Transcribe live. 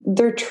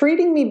they're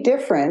treating me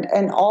different,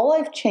 and all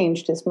I've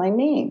changed is my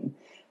name.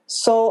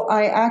 So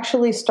I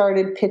actually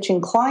started pitching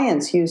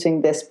clients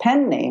using this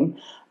pen name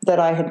that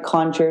I had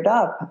conjured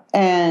up.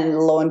 And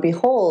lo and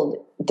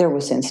behold, there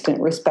was instant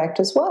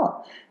respect as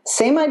well.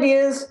 Same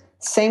ideas,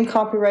 same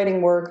copywriting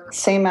work,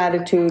 same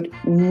attitude.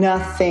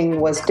 Nothing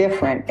was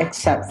different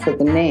except for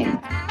the name.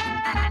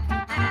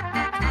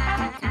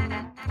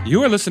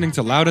 You are listening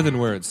to Louder Than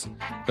Words,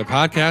 the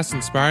podcast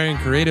inspiring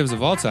creatives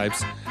of all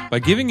types by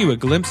giving you a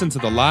glimpse into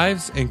the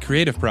lives and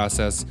creative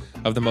process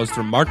of the most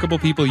remarkable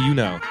people you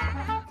know.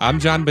 I'm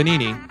John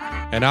Bonini,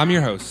 and I'm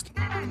your host.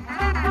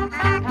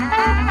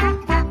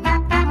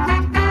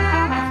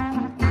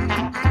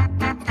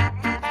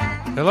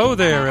 Hello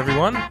there,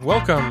 everyone.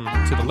 Welcome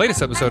to the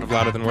latest episode of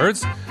Louder Than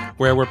Words,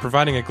 where we're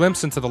providing a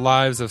glimpse into the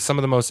lives of some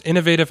of the most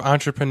innovative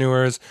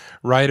entrepreneurs,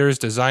 writers,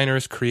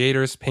 designers,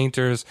 creators,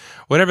 painters,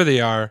 whatever they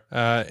are,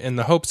 in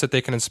the hopes that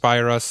they can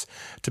inspire us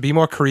to be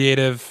more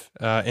creative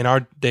in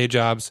our day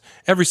jobs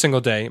every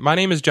single day. My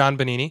name is John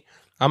Bonini.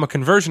 I'm a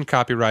conversion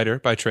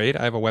copywriter by trade.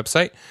 I have a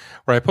website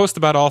where I post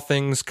about all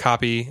things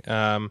copy,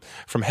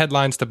 from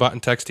headlines to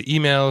button text to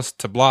emails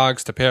to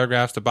blogs to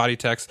paragraphs to body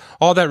text,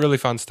 all that really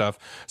fun stuff.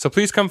 So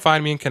please come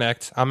find me and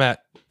connect. I'm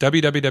at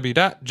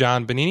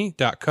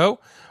www.johnbonini.co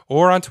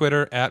or on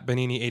Twitter at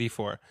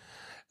Bonini84.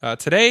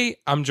 Today,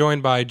 I'm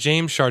joined by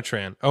James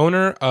Chartrand,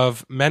 owner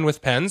of Men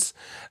with Pens,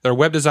 their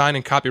web design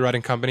and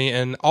copywriting company,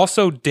 and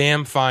also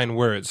Damn Fine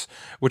Words,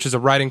 which is a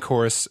writing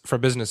course for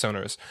business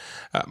owners.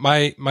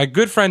 My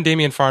good friend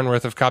Damian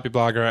Farnworth of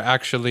Copyblogger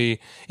actually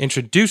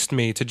introduced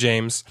me to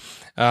James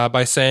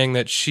by saying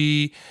that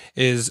she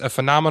is a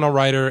phenomenal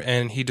writer,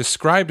 and he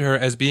described her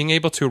as being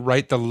able to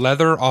write the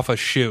leather off a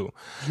shoe.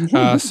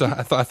 So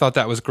I thought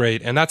that was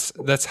great, and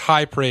that's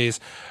high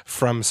praise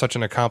from such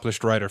an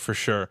accomplished writer for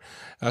sure.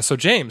 So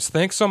James,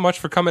 thanks so much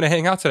for coming to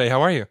hang out today.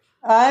 How are you?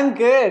 I'm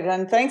good,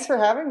 and thanks for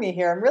having me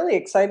here. I'm really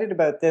excited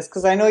about this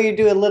because I know you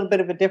do a little bit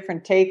of a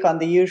different take on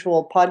the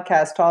usual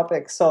podcast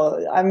topics,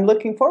 so I'm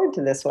looking forward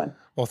to this one.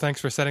 Well,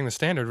 thanks for setting the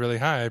standard really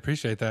high. I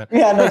appreciate that.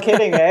 Yeah, no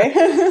kidding,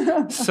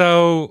 eh?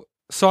 So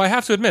I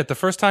have to admit, the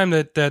first time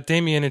that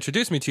Damien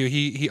introduced me to you,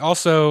 he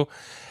also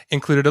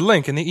included a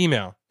link in the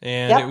email.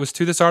 And It was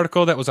to this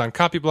article that was on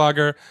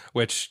Copyblogger,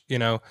 which,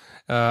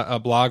 a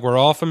blog we're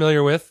all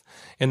familiar with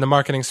in the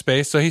marketing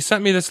space. So he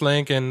sent me this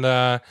link, and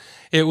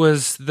it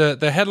was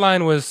the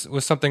headline was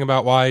something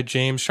about why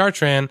James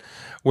Chartrand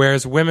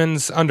wears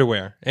women's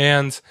underwear.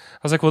 And I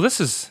was like, well,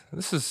 this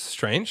is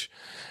strange.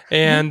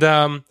 And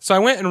so I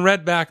went and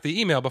read back the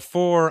email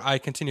before I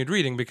continued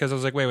reading because I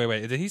was like,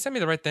 wait, did he send me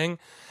the right thing?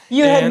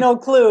 You had no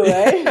clue,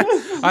 eh?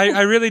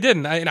 I really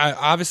didn't. I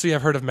obviously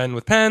I've heard of Men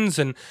with Pens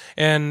and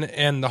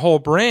the whole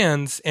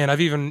brand, and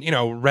I've even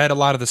read a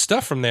lot of the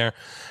stuff from there,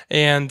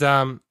 and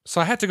so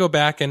I had to go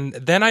back, and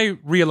then I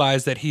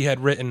realized that he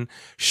had written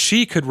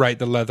she could write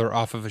the leather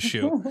off of a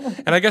shoe,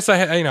 and I guess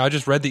I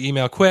just read the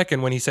email quick,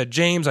 and when he said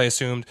James, I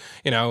assumed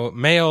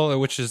male,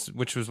 which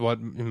was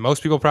what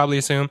most people probably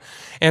assume,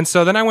 and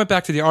so then I went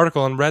back to the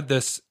article and read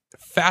this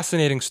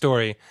fascinating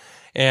story.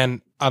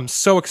 And I'm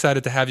so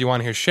excited to have you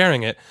on here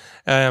sharing it.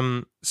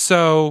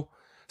 So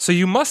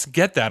you must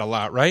get that a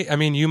lot, right? I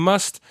mean, you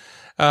must,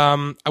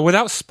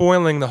 without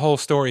spoiling the whole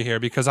story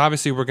here, because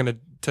obviously we're going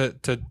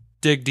to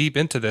dig deep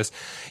into this.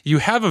 You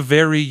have a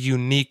very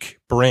unique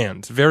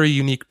brand, very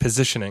unique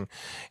positioning.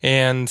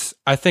 And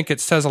I think it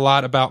says a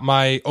lot about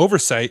my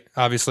oversight,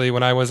 obviously,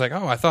 when I was like,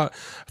 oh, I thought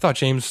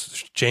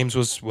James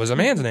was a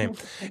man's name.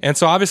 And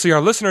so obviously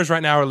our listeners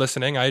right now are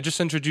listening. I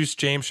just introduced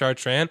James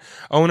Chartrand,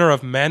 owner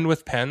of Men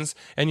with Pens,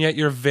 and yet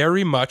you're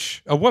very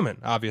much a woman,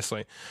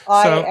 obviously.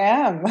 I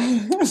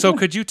am. So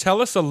could you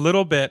tell us a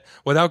little bit,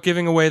 without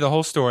giving away the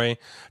whole story,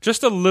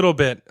 just a little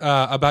bit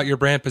about your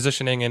brand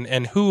positioning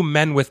and who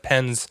Men with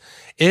Pens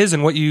is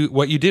and what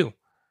you do?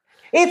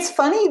 It's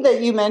funny that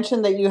you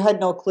mentioned that you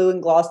had no clue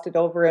and glossed it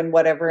over and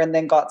whatever, and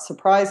then got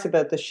surprised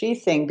about the she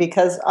thing,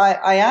 because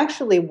I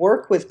actually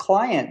work with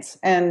clients,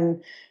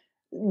 and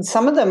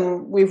some of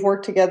them we've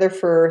worked together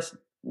for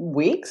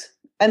weeks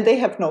and they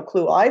have no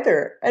clue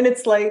either. And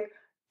it's like,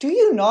 do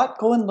you not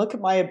go and look at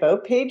my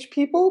about page,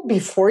 people,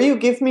 before you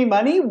give me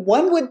money?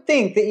 One would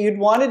think that you'd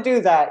want to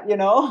do that,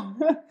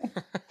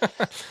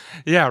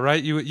 Yeah,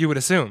 right. You would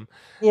assume.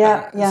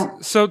 Yeah.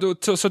 So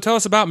tell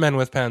us about Men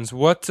with Pens.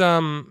 What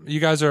you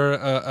guys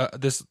are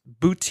this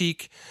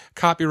boutique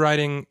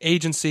copywriting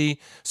agency.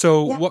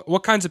 So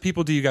what kinds of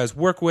people do you guys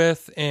work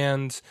with,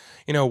 and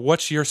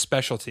what's your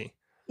specialty?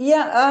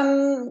 Yeah,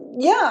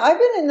 I've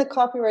been in the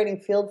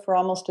copywriting field for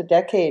almost a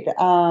decade.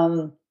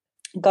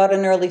 Got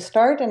an early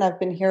start, and I've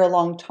been here a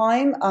long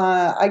time.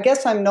 I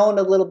guess I'm known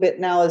a little bit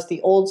now as the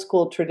old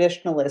school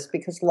traditionalist,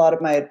 because a lot of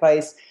my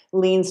advice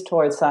leans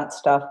towards that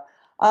stuff.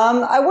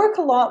 I work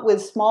a lot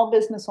with small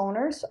business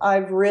owners.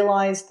 I've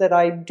realized that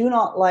I do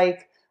not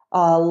like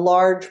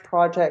large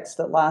projects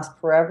that last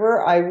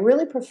forever. I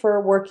really prefer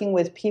working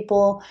with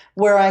people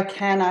where I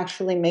can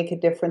actually make a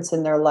difference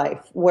in their life,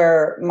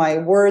 where my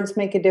words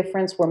make a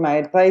difference, where my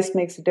advice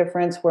makes a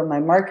difference, where my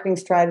marketing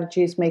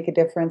strategies make a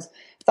difference.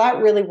 That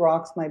really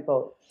rocks my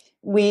boat.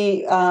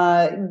 We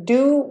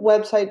do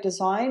website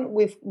design.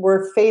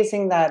 We're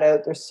phasing that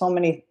out. There's so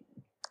many,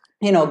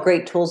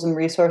 great tools and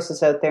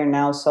resources out there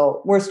now.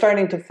 So we're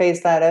starting to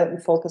phase that out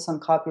and focus on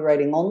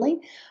copywriting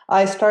only.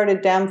 I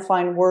started Damn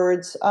Fine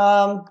Words,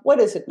 what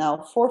is it now,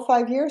 4 or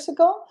 5 years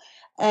ago?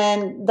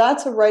 And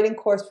that's a writing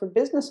course for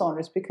business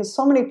owners because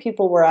so many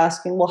people were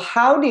asking, well,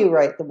 how do you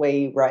write the way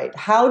you write?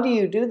 How do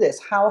you do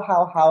this?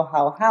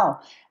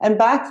 How? And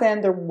back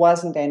then there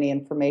wasn't any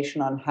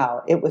information on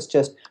how. It was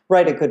just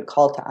write a good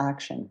call to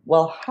action.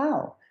 Well,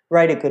 how?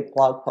 Write a good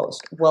blog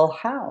post. Well,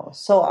 how?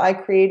 So I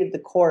created the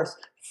course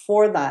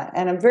for that.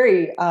 And I'm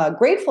very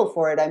grateful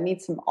for it. I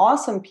meet some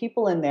awesome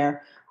people in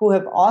there who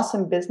have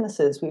awesome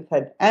businesses. We've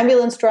had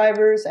ambulance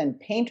drivers and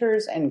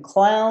painters and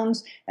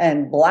clowns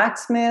and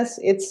blacksmiths.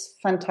 It's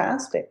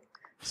fantastic.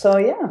 So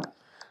yeah.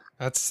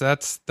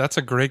 That's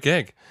a great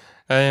gig.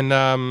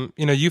 And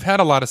you've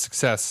had a lot of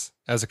success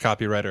as a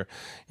copywriter.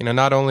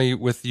 Not only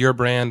with your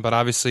brand, but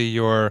obviously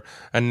you're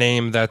a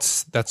name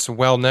that's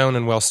well known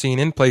and well seen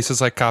in places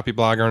like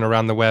Copyblogger and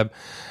around the web.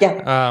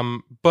 Yeah.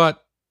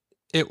 But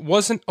it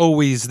wasn't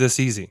always this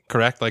easy,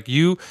 correct? Like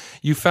you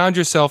found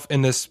yourself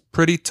in this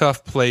pretty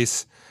tough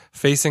place,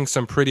 facing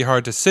some pretty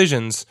hard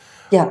decisions.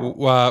 Yeah.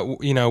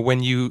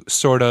 When you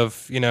sort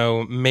of,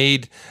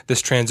 made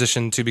this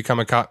transition to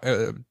becoming a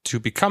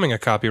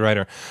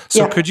copywriter.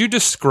 So could you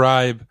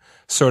describe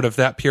sort of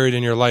that period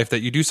in your life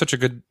that you do such a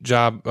good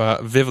job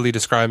vividly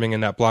describing in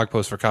that blog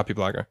post for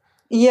Copyblogger?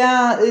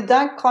 Yeah,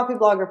 that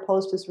Copyblogger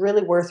post is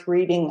really worth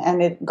reading,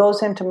 and it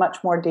goes into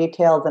much more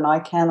detail than I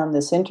can on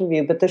this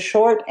interview. But the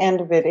short end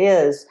of it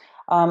is,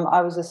 I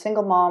was a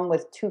single mom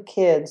with 2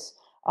 kids,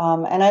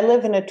 and I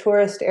live in a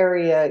tourist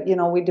area.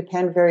 We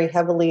depend very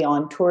heavily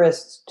on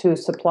tourists to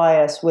supply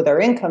us with our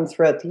income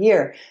throughout the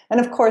year. And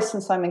of course,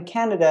 since I'm in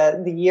Canada,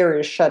 the year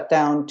is shut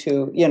down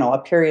to, a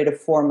period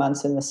of 4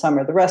 months in the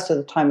summer. The rest of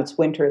the time it's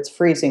winter, it's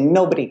freezing.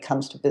 Nobody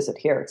comes to visit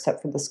here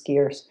except for the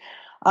skiers.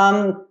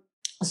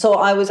 So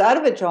I was out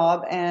of a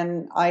job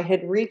and I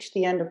had reached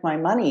the end of my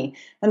money.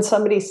 And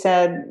somebody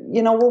said,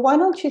 well, why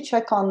don't you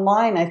check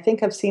online? I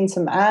think I've seen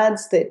some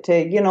ads that,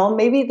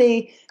 maybe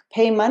they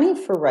pay money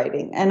for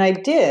writing. And I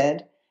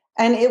did.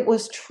 And it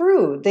was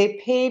true. They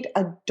paid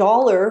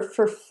 $1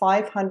 for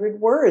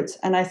 500 words.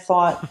 And I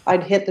thought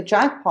I'd hit the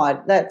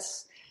jackpot.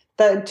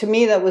 To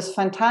me, that was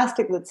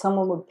fantastic that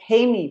someone would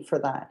pay me for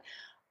that.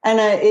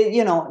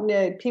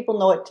 And people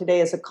know it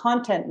today as a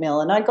content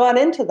mill. And I got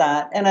into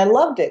that and I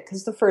loved it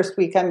because the first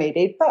week I made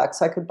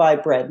 $8. I could buy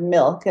bread and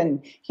milk and,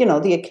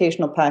 the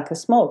occasional pack of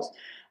smokes.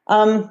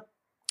 And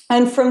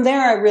from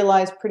there, I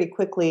realized pretty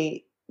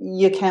quickly,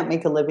 you can't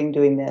make a living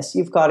doing this.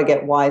 You've got to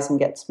get wise and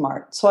get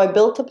smart. So I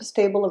built up a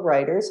stable of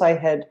writers. I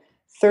had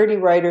 30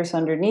 writers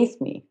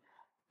underneath me.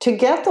 To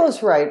get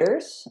those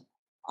writers,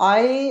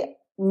 I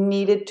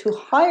needed to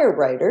hire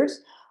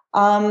writers.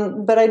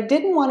 But I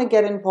didn't want to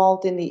get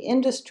involved in the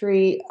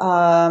industry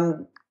at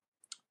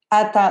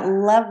that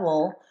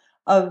level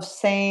of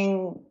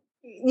saying,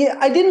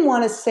 I didn't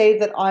want to say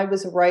that I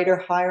was a writer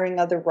hiring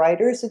other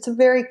writers. It's a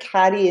very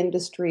catty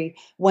industry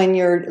when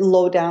you're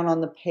low down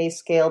on the pay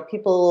scale.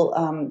 People,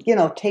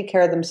 take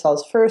care of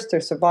themselves first. They're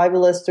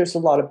survivalists. There's a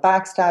lot of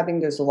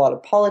backstabbing. There's a lot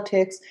of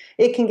politics.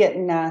 It can get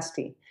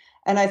nasty.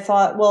 And I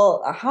thought,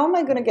 well, how am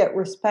I going to get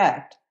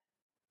respect?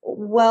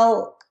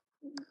 Well,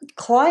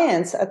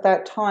 clients at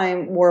that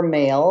time were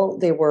male.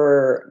 They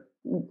were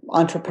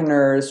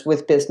entrepreneurs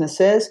with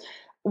businesses.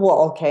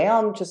 Well, okay,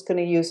 I'm just going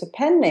to use a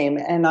pen name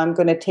and I'm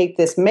going to take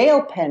this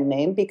male pen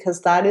name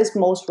because that is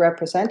most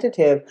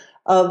representative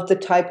of the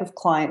type of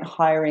client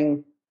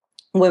hiring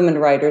women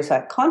writers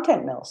at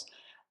content mills.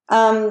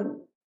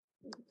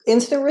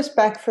 Instant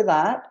respect for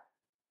that.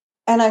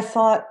 And I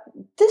thought,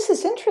 this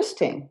is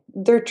interesting.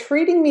 They're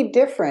treating me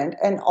different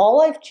and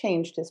all I've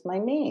changed is my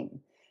name.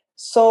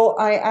 So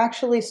I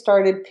actually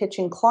started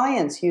pitching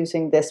clients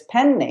using this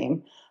pen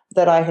name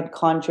that I had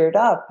conjured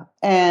up.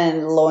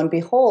 And lo and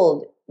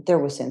behold, there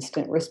was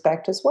instant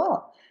respect as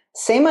well.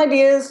 Same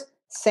ideas,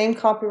 same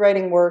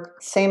copywriting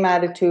work, same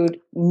attitude.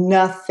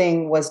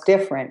 Nothing was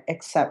different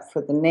except for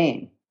the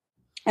name.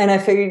 And I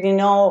figured,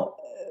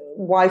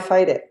 why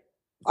fight it?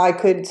 I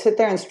could sit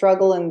there and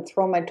struggle and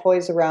throw my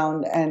toys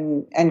around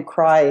and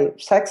cry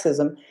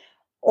sexism,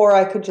 or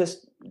I could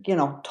just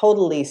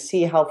totally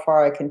see how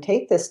far I can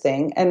take this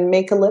thing and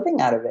make a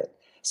living out of it.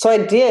 So I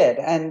did,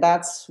 and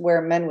that's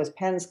where Men with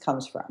Pens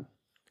comes from.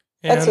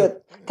 That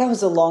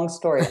was a long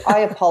story. I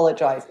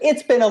apologize.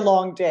 It's been a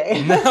long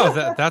day.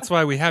 No, that's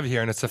why we have you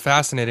here, and it's a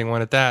fascinating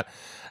one at that.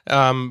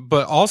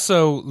 But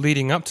also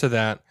leading up to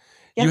that,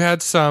 you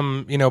had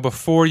some,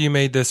 before you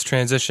made this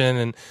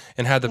transition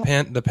and had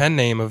the pen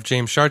name of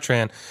James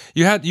Chartrand,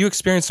 you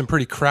experienced some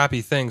pretty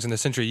crappy things in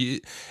this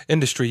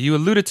industry. You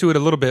alluded to it a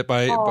little bit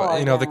by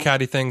the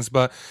catty things,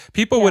 but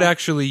people would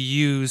actually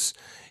use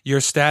your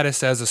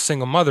status as a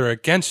single mother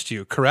against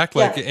you, correct?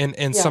 Like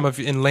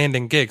in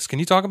landing gigs. Can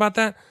you talk about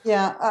that?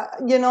 Yeah.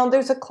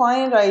 There's a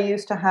client I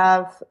used to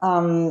have,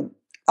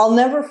 I'll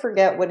never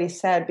forget what he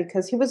said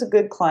because he was a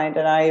good client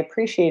and I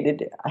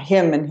appreciated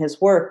him and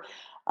his work.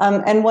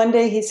 And one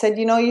day he said,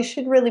 you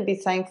should really be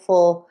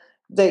thankful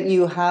that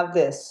you have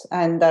this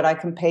and that I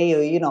can pay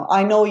you.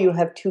 I know you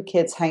have 2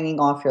 kids hanging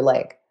off your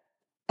leg.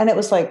 And it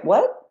was like,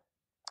 what?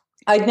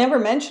 I'd never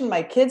mentioned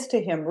my kids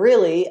to him,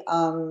 really.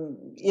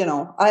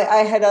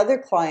 I had other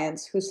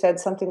clients who said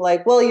something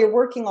like, well, you're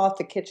working off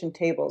the kitchen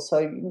table,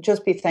 so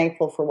just be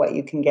thankful for what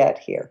you can get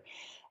here.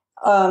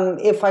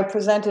 If I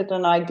presented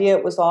an idea,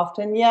 it was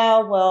often, yeah,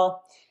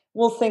 well,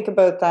 we'll think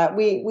about that.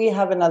 We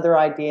have another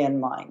idea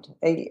in mind.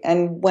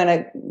 And when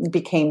it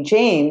became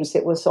James,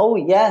 it was, oh,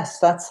 yes,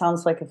 that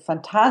sounds like a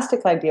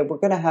fantastic idea. We're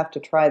going to have to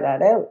try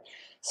that out.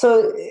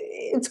 So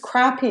it's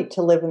crappy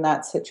to live in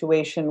that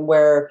situation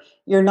where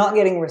you're not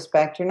getting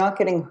respect, you're not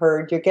getting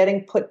heard, you're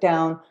getting put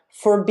down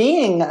for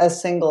being a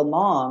single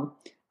mom.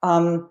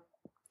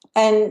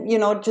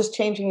 And, just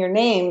changing your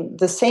name,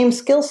 the same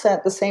skill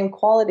set, the same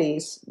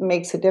qualities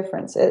makes a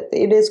difference. It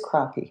is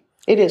crappy.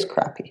 It is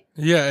crappy.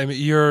 Yeah, I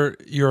mean,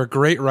 you're a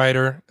great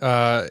writer,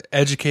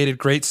 educated,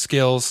 great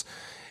skills.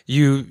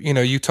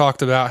 You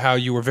talked about how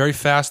you were very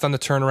fast on the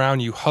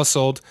turnaround. You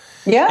hustled.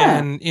 Yeah.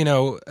 And,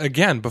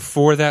 again,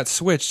 before that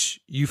switch,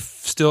 you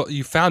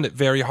found it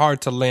very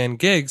hard to land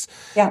gigs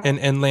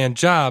and land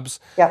jobs.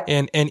 Yeah.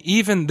 And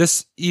even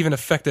this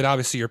affected,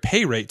 obviously, your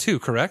pay rate too,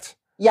 correct?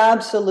 Yeah,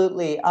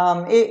 absolutely.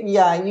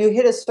 You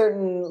hit a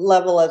certain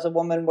level as a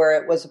woman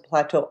where it was a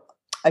plateau.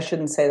 I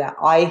shouldn't say that.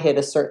 I hit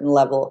a certain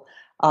level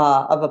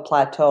of a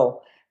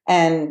plateau,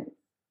 and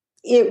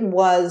it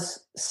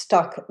was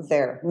stuck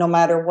there. No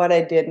matter what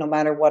I did, no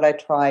matter what I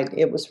tried,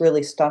 it was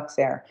really stuck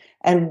there.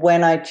 And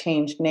when I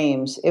changed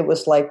names, it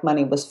was like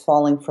money was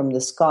falling from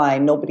the sky.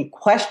 Nobody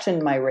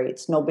questioned my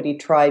rates. Nobody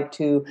tried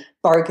to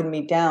bargain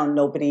me down.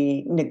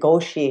 Nobody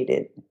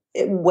negotiated.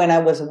 When I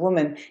was a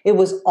woman, it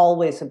was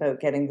always about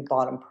getting the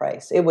bottom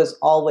price. It was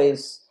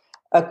always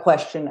a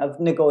question of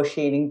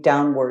negotiating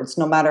downwards.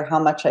 No matter how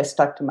much I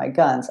stuck to my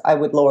guns, I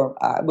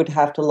would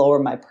have to lower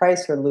my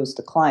price or lose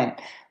the client.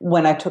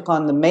 When I took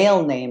on the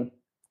male name,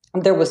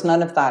 there was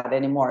none of that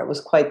anymore. It was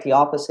quite the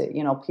opposite.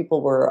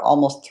 People were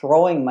almost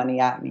throwing money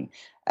at me,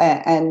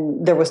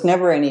 and there was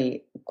never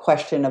any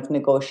question of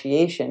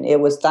negotiation. It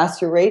was, that's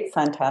your rate,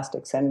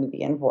 fantastic, send me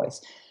the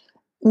invoice.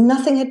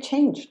 Nothing had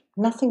changed.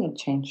 Nothing had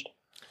changed.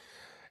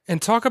 And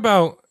talk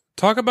about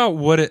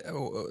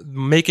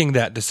making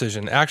that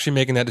decision, actually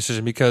making that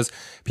decision, because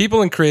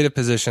people in creative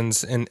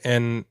positions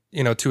and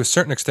to a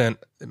certain extent,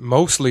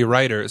 mostly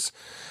writers,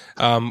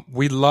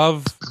 we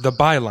love the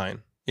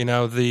byline,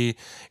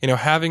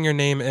 having your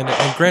name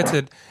and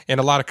granted, in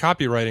a lot of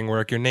copywriting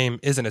work, your name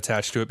isn't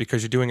attached to it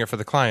because you're doing it for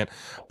the client.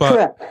 But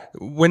correct.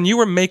 When you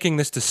were making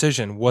this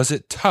decision, was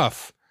it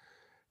tough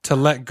to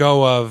let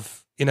go of,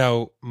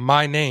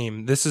 my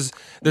name, this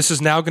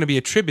is now going to be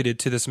attributed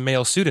to this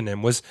male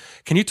pseudonym?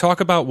 Can you talk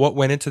about what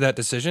went into that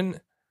decision?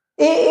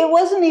 It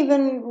wasn't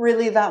even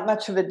really that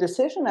much of a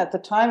decision at the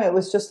time. It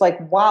was just like,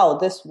 wow,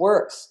 this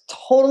works.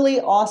 Totally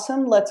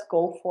awesome. Let's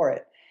go for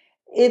it.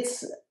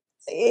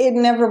 It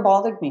never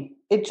bothered me.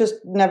 It just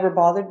never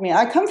bothered me.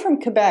 I come from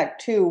Quebec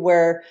too,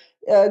 where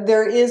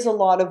there is a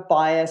lot of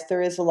bias.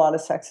 There is a lot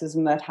of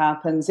sexism that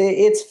happens.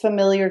 It's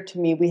familiar to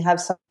me. We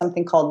have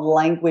something called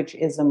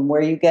languageism,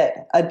 where you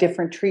get a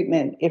different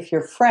treatment if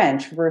you're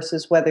French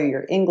versus whether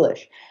you're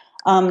English.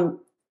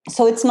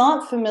 So it's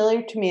not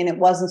familiar to me, and it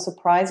wasn't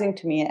surprising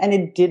to me, and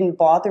it didn't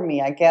bother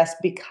me, I guess,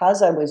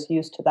 because I was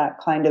used to that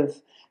kind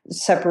of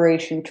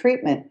separation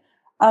treatment.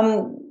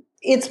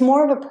 It's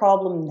more of a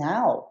problem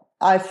now.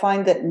 I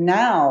find that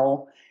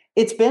now,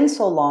 it's been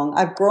so long,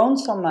 I've grown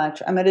so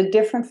much, I'm at a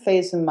different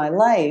phase in my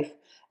life.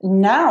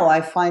 Now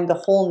I find the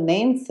whole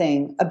name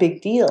thing a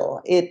big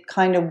deal. It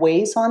kind of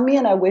weighs on me,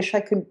 and I wish I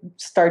could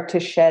start to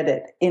shed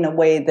it in a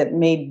way that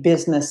made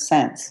business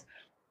sense.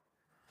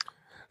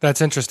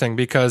 That's interesting,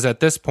 because at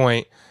this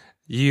point,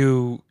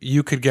 you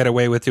could get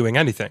away with doing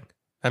anything.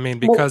 I mean,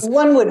 because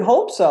one would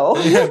hope so.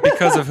 Yeah,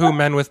 because of who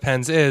Men with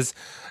Pens is,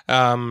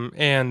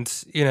 and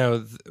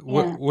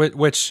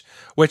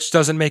which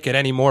doesn't make it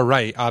any more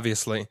right,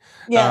 obviously.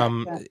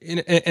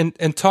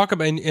 And talk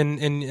about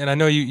and I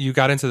know you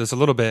got into this a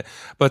little bit,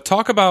 but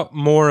talk about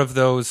more of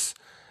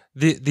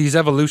these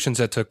evolutions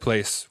that took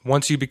place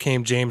once you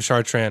became James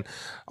Chartrand.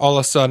 All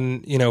of a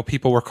sudden,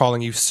 people were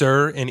calling you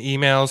sir in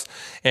emails,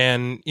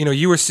 and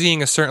you were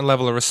seeing a certain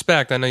level of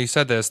respect. I know you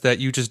said this, that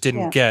you just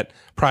didn't get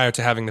prior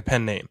to having the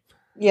pen name.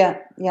 Yeah,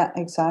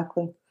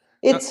 exactly.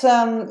 It's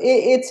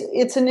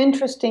an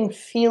interesting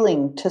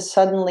feeling to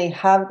suddenly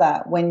have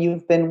that when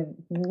you've been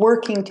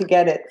working to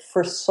get it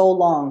for so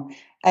long,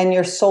 and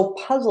you're so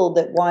puzzled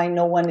at why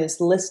no one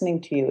is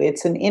listening to you.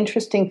 It's an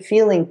interesting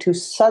feeling to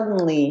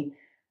suddenly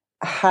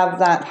have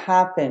that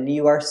happen.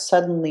 You are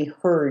suddenly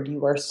heard.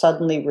 You are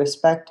suddenly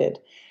respected.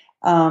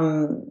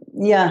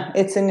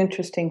 It's an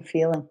interesting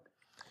feeling.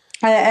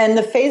 And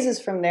the phases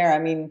from there, I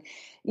mean,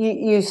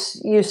 you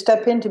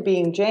step into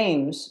being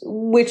James,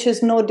 which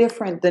is no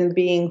different than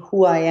being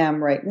who I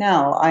am right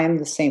now. I am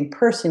the same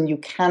person. You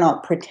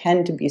cannot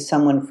pretend to be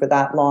someone for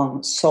that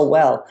long so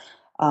well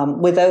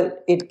without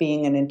it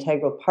being an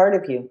integral part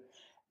of you.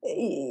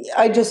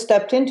 I just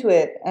stepped into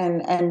it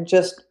and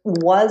just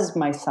was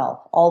myself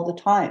all the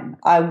time.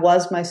 I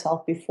was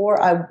myself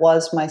before, I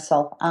was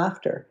myself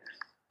after.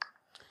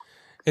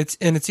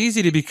 It's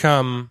easy to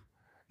become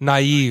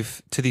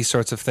naive to these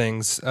sorts of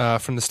things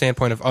from the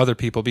standpoint of other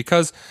people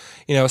because,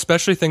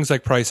 especially things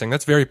like pricing,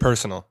 that's very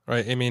personal,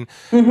 right? I mean,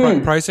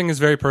 Mm-hmm. pricing is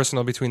very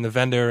personal between the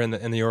vendor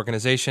and the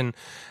organization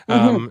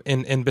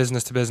Mm-hmm. in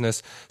business to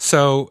business.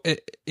 So,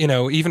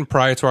 even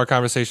prior to our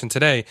conversation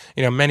today,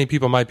 many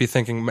people might be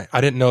thinking, I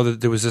didn't know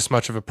that there was this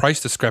much of a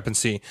price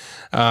discrepancy,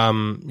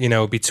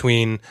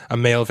 between a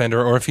male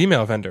vendor or a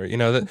female vendor,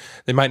 that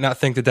they might not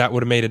think that that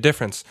would have made a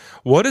difference.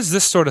 What does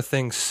this sort of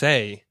thing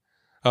say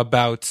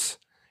about,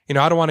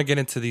 I don't want to get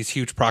into these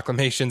huge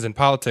proclamations in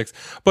politics,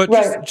 but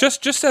Right.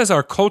 just as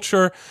our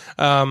culture,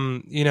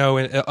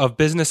 of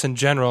business in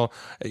general,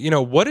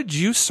 what did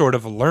you sort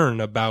of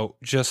learn about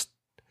just,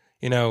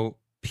 This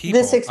people,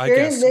 I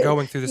experience, guess,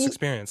 going through this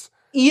experience?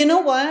 you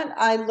know what?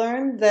 I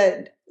learned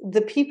that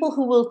the people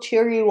who will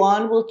cheer you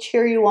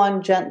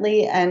on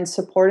gently and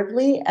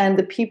supportively, and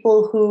the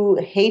people who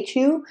hate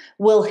you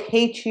will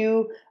hate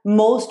you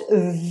most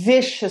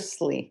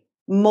viciously.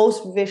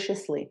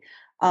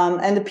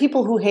 And the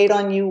people who hate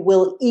on you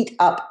will eat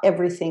up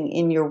everything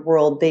in your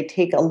world. They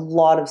take a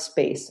lot of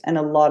space and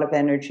a lot of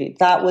energy.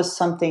 That was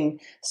something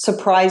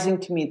surprising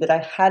to me that I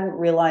hadn't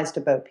realized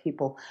about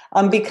people.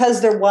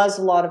 Because there was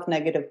a lot of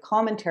negative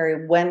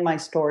commentary when my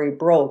story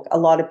broke. A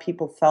lot of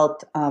people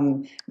felt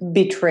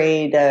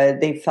betrayed.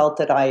 They felt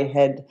that I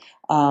had,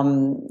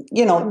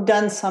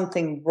 done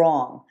something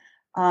wrong.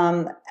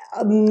 Um,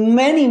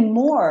 Many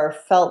more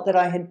felt that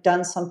I had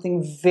done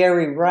something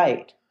very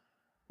right.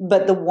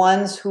 But the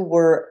ones who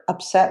were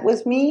upset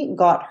with me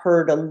got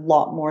hurt a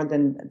lot more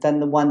than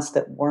the ones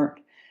that weren't.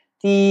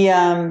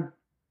 The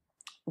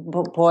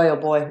Boy, oh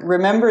boy,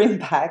 remembering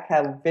back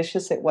how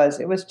vicious it was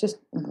just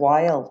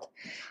wild.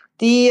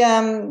 The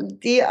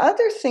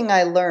other thing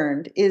I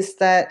learned is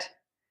that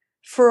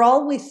for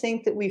all we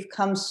think that we've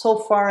come so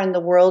far in the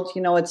world,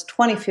 it's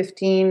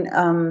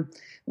 2015.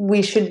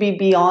 We should be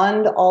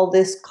beyond all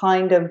this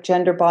kind of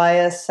gender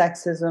bias,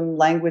 sexism,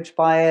 language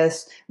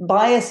bias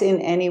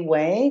in any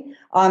way.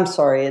 I'm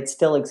sorry, it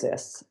still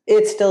exists.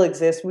 It still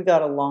exists. We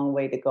got a long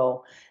way to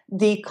go.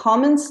 The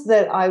comments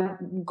that I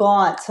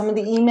got, some of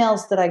the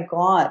emails that I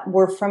got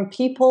were from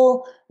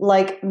people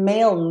like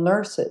male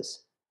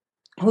nurses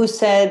who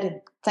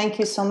said, "Thank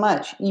you so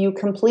much. You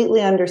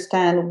completely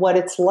understand what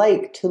it's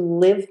like to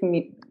live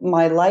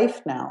my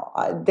life now.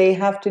 They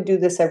have to do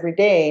this every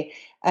day,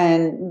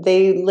 and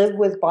they live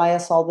with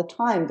bias all the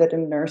time that a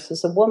nurse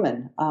is a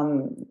woman."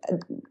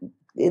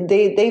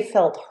 They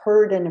felt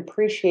heard and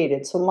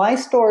appreciated. So my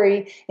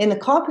story in the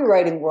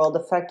copywriting world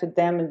affected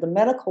them in the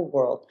medical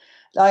world.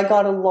 I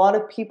got a lot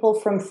of people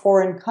from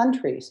foreign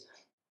countries,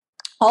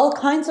 all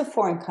kinds of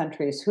foreign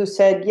countries, who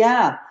said,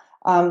 "Yeah,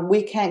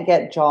 we can't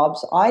get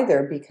jobs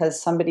either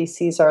because somebody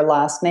sees our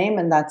last name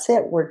and that's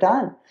it, we're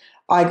done."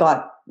 I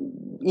got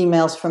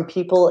emails from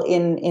people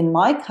in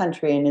my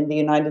country and in the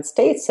United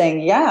States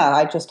saying, "Yeah,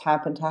 I just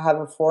happen to have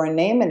a foreign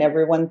name and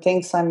everyone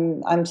thinks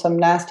I'm some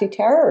nasty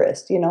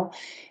terrorist."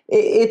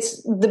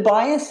 It's the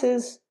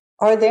biases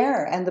are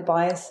there, and the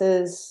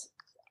biases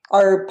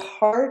are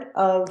part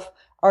of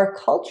our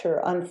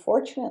culture,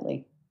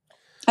 unfortunately.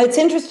 It's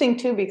interesting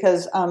too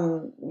because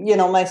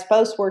my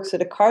spouse works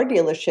at a car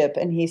dealership,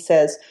 and he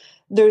says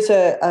there's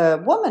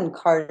a woman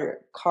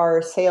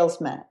car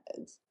sales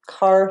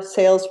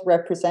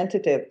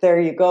representative. There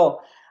you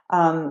go.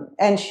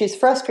 And she's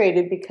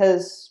frustrated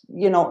because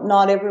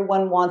not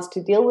everyone wants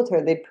to deal with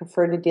her. They'd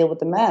prefer to deal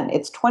with a man.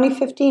 It's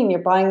 2015. You're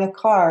buying a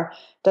car.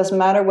 Doesn't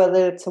matter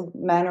whether it's a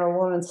man or a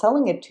woman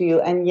selling it to you,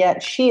 and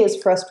yet she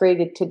is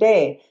frustrated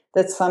today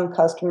that some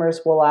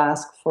customers will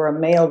ask for a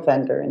male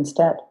vendor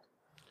instead.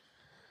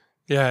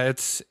 Yeah,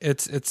 it's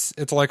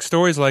like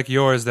stories like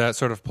yours that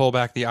sort of pull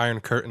back the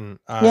iron curtain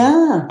on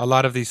Yeah. a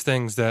lot of these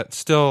things that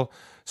still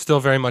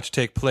very much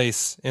take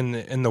place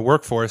in the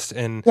workforce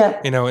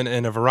Yeah.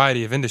 in a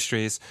variety of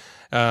industries.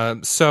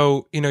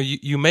 So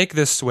you make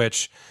this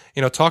switch.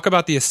 Talk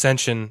about the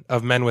ascension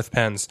of Men with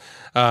Pens.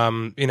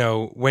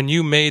 When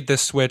you made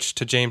this switch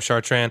to James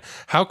Chartrand,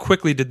 how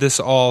quickly did this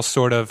all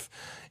sort of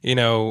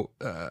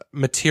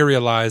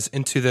materialize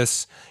into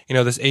this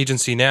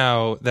agency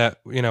now that,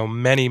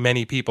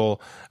 many people,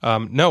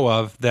 know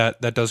of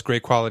that does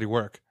great quality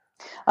work?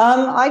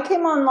 I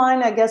came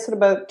online, I guess, at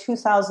about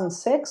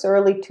 2006,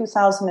 early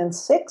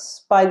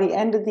 2006. By the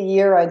end of the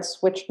year, I'd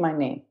switched my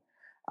name.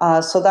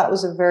 So that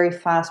was a very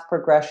fast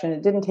progression.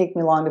 It didn't take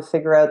me long to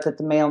figure out that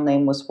the male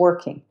name was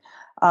working.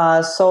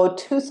 So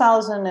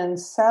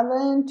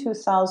 2007,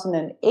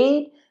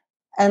 2008,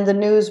 and the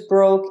news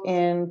broke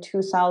in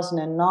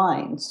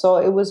 2009. So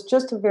it was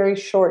just a very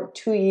short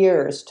 2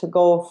 years to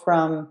go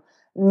from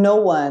no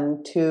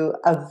one to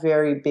a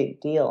very big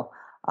deal.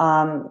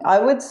 I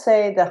would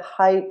say the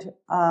height,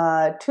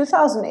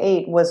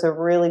 2008 was a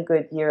really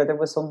good year. There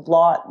was a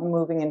lot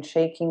moving and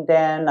shaking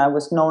then. I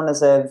was known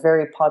as a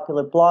very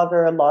popular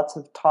blogger, lots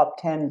of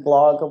top 10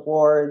 blog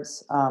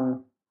awards, a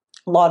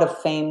lot of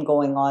fame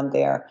going on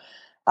there.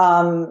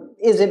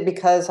 Is it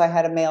because I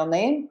had a male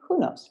name? Who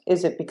knows?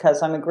 Is it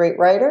because I'm a great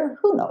writer?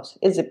 Who knows?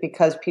 Is it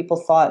because people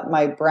thought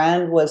my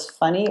brand was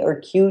funny or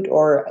cute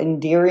or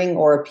endearing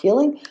or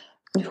appealing?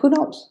 Who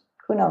knows?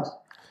 Who knows?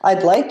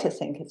 I'd like to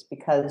think it's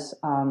because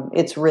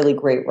it's really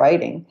great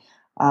writing.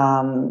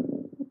 Um,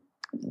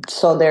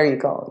 so there you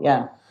go.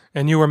 Yeah.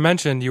 And you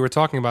were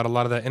talking about a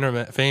lot of that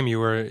internet fame you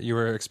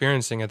were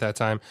experiencing at that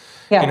time.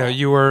 Yeah.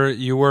 You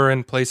were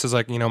in places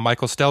like,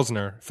 Michael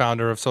Stelzner,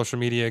 founder of Social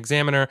Media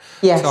Examiner,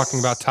 talking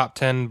about Yes. top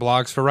 10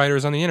 blogs for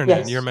writers on the internet.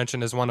 And you're Yes.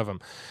 mentioned as one of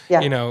them. Yeah.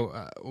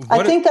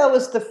 I think that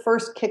was the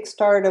first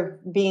kickstart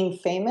of being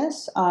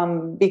famous,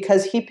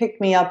 because he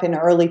picked me up in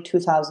early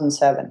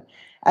 2007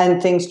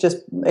 and things just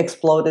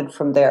exploded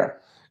from there.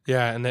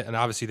 Yeah, and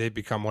obviously they've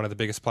become one of the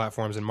biggest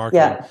platforms in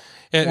marketing. Yeah.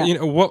 And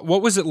Yeah. what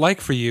was it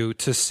like for you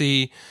to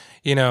see,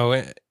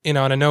 and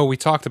I know we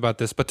talked about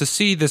this, but to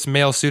see this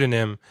male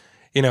pseudonym,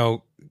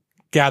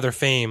 gather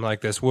fame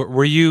like this,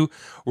 were you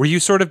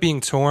sort of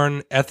being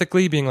torn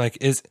ethically, being like,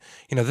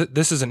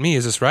 this isn't me,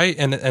 is this right?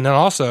 And then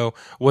also,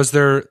 was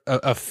there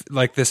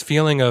like this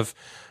feeling of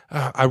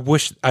I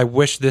wish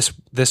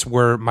this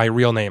were my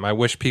real name. I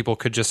wish people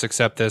could just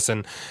accept this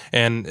and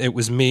it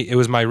was me. It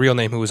was my real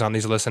name who was on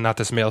these lists and not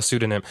this male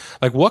pseudonym.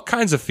 Like, what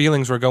kinds of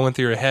feelings were going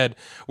through your head?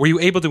 Were you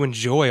able to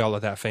enjoy all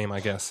of that fame,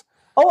 I guess?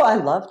 Oh, I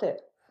loved it.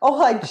 Oh,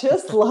 I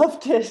just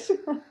loved it.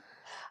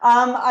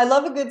 I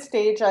love a good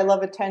stage. I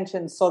love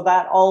attention. So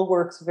that all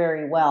works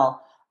very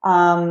well.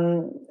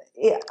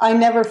 I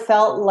never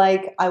felt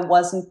like I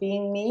wasn't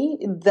being me.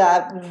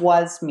 That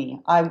was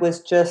me. I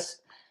was just,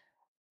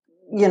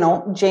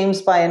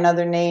 James by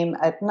another name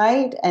at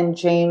night and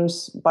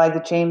James by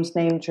the James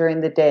name during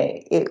the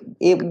day.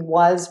 It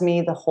was me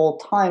the whole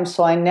time.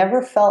 So I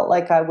never felt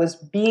like I was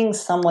being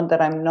someone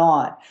that I'm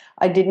not.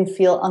 I didn't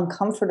feel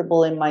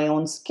uncomfortable in my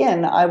own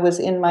skin. I was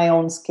in my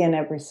own skin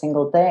every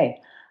single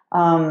day.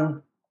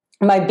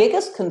 My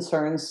biggest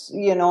concerns,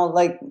 and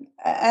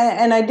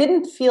I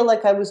didn't feel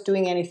like I was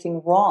doing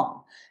anything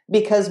wrong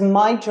because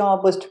my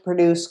job was to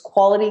produce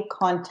quality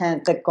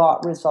content that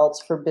got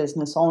results for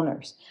business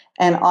owners.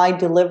 And I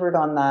delivered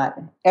on that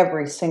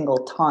every single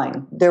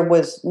time. There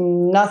was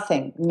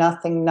nothing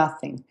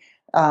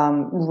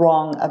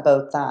wrong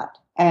about that.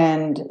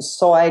 And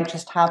so I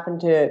just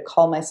happened to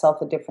call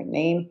myself a different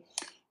name,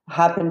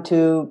 happened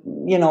to,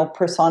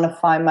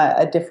 personify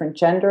a different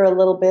gender a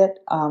little bit.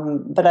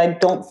 But I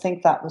don't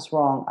think that was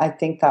wrong. I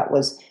think that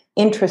was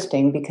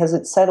interesting because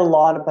it said a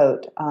lot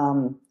about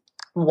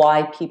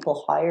why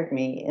people hired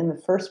me in the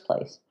first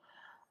place.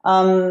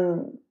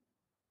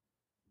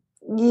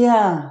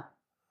 Yeah.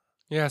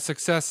 Yeah,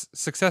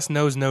 success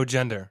knows no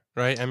gender,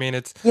 right? I mean,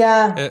 it's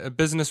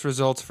business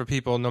results for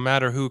people, no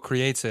matter who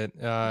creates it.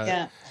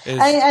 And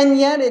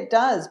yet it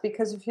does,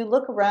 because if you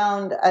look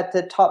around at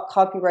the top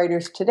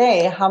copywriters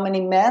today, how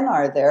many men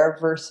are there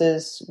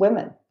versus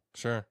women?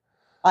 Sure.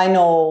 I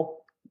know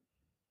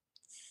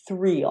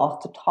three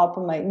off the top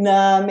of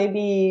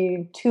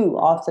maybe two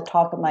off the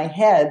top of my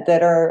head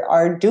that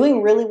are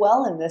doing really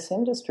well in this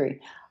industry.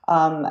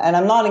 And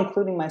I'm not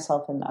including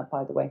myself in that,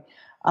 by the way.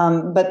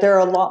 But there are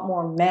a lot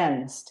more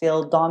men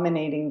still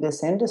dominating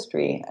this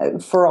industry.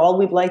 For all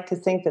we'd like to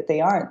think that they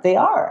aren't, they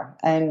are,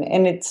 and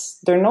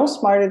they're no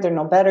smarter, they're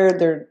no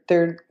better.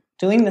 They're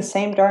doing the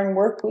same darn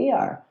work we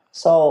are.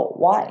 So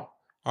why?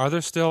 Are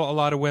there still a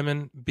lot of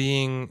women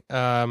being,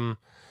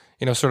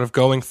 sort of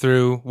going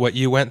through what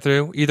you went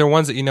through? Either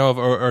ones that you know of,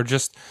 or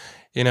just,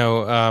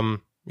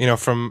 from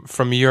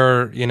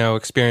your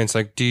experience.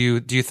 Like, do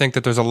you think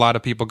that there's a lot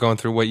of people going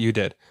through what you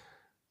did?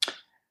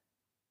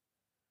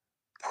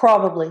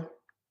 Probably.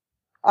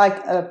 I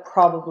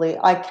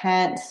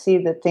can't see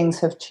that things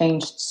have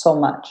changed so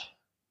much.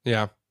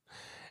 Yeah.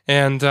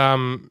 And,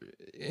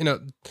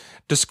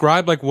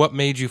 describe like what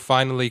made you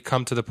finally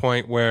come to the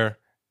point where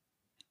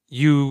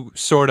you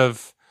sort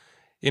of,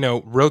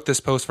 wrote this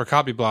post for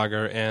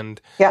Copyblogger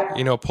and,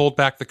 pulled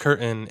back the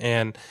curtain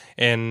and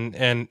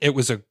it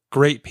was a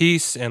great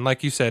piece. And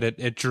like you said,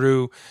 it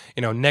drew,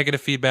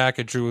 negative feedback.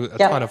 It drew a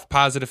ton of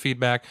positive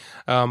feedback.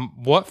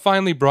 What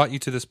finally brought you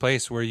to this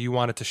place where you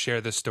wanted to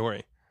share this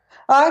story?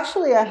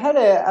 Actually, I had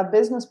a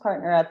business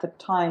partner at the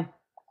time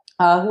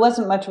who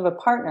wasn't much of a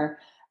partner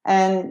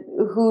and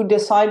who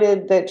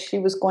decided that she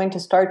was going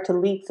to start to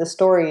leak the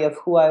story of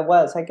who I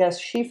was. I guess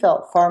she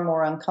felt far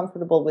more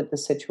uncomfortable with the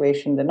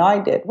situation than I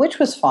did, which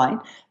was fine.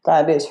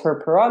 That is her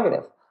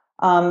prerogative.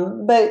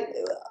 But,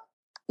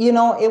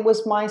 it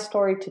was my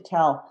story to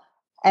tell.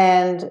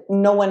 And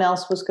no one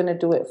else was going to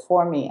do it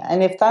for me.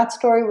 And if that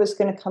story was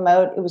going to come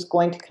out, it was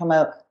going to come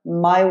out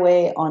my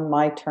way on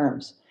my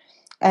terms.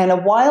 And a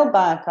while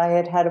back, I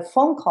had a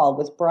phone call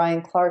with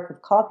Brian Clark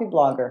of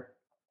Copyblogger.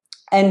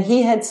 And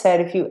he had said,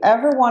 if you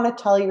ever want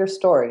to tell your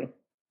story,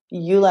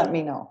 you let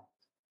me know.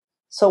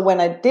 So when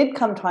it did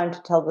come time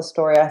to tell the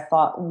story, I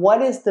thought,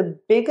 what is the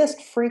biggest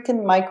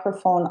freaking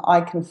microphone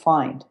I can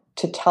find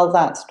to tell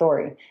that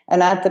story?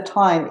 And at the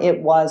time,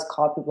 it was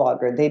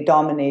Copyblogger. They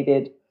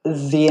dominated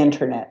the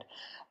internet.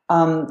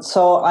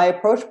 So I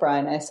approached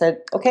Brian. I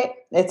said, okay,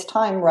 it's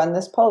time, run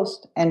this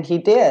post. And he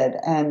did.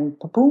 And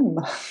boom.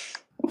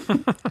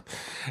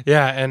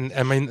 Yeah, and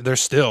I mean, they're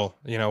still,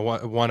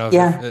 one of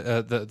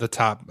Yeah. the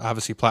top,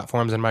 obviously,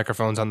 platforms and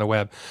microphones on the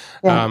web.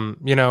 Yeah.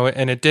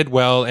 And it did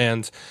well.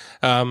 And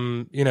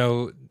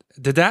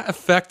did that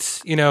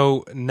affect,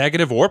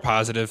 negative or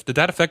positive? Did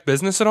that affect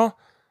business at all?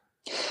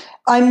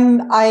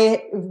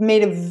 I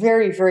made a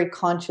very, very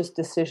conscious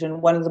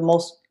decision, one of the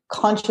most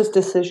conscious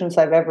decisions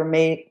I've ever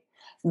made,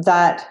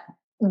 that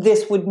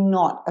this would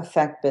not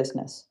affect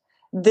business.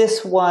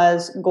 This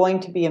was going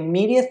to be a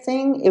media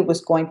thing. It was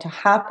going to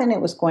happen.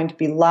 It was going to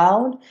be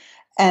loud.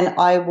 And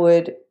I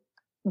would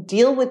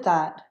deal with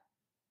that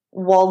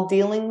while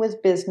dealing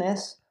with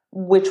business,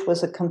 which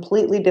was a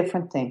completely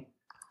different thing.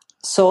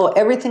 So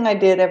everything I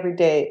did every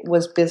day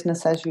was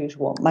business as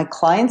usual. My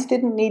clients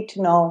didn't need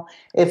to know.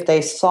 If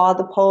they saw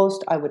the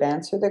post, I would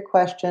answer their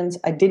questions.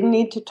 I didn't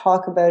need to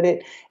talk about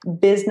it.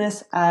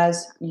 Business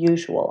as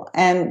usual.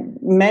 And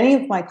many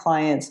of my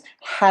clients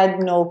had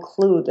no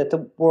clue that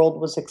the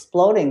world was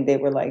exploding. They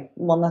were like,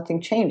 well,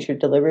 nothing changed. Your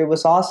delivery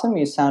was awesome.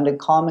 You sounded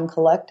calm and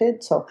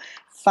collected. So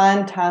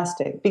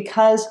fantastic.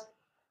 Because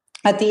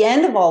at the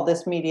end of all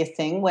this media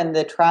thing, when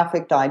the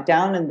traffic died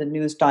down and the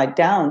news died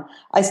down,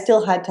 I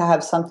still had to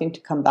have something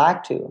to come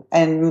back to.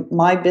 And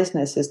my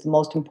business is the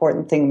most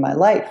important thing in my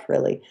life,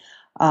 really.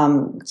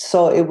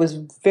 So it was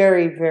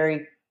very,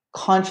 very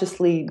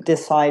consciously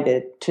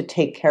decided to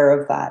take care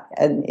of that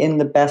and in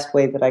the best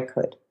way that I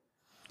could.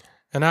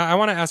 And I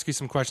want to ask you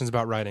some questions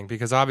about writing,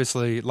 because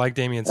obviously, like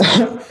Damien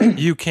said,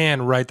 you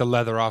can write the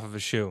leather off of a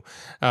shoe.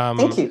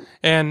 Thank you.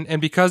 And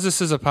because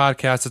this is a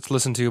podcast that's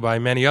listened to by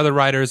many other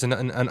writers and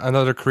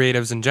other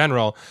creatives in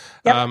general,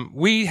 Yep.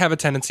 We have a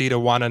tendency to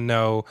want to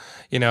know,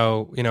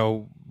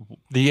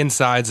 the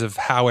insides of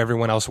how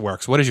everyone else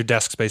works. What does your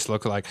desk space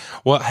look like?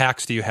 What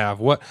hacks do you have?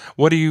 What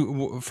do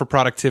you, for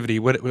productivity,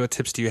 what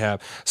tips do you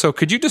have? So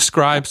could you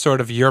describe sort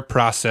of your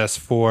process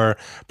for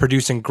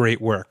producing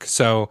great work?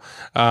 So,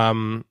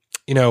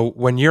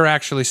 when you're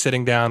actually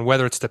sitting down,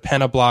 whether it's to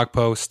pen a blog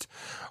post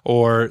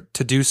or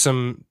to do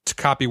some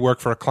copy work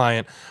for a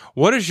client,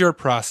 what is your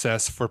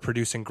process for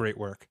producing great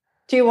work?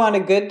 Do you want a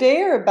good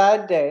day or a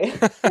bad day?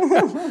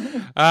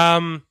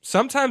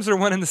 Sometimes they're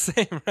one and the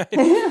same,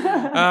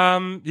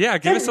 right? Yeah,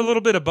 give us a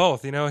little bit of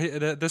both.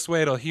 This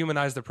way it'll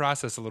humanize the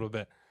process a little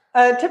bit.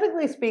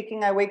 Typically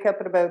speaking, I wake up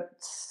at about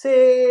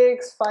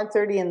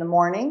 5:30 in the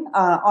morning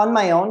on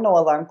my own, no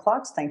alarm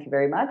clocks, thank you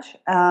very much.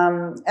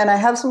 And I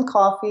have some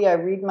coffee, I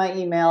read my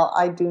email.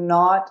 I do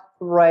not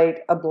write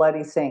a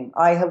bloody thing.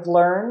 I have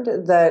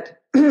learned that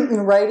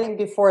writing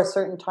before a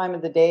certain time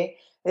of the day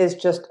is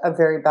just a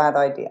very bad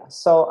idea.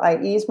 So I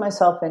ease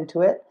myself into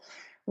it.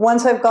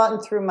 Once I've gotten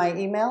through my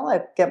email,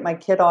 I get my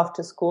kid off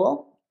to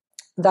school.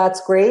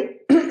 That's great.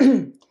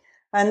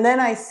 And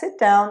then I sit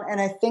down and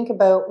I think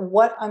about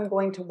what I'm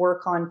going to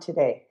work on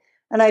today.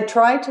 And I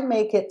try to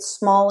make it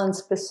small and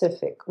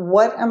specific.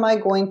 What am I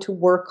going to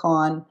work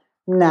on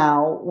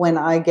now when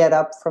I get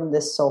up from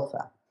this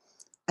sofa?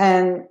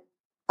 And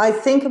I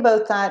think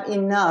about that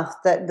enough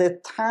that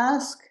the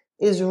task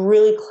is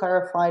really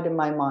clarified in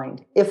my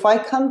mind. If I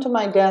come to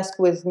my desk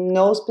with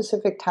no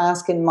specific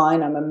task in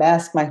mind, I'm a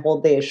mess, my whole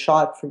day is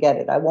shot, forget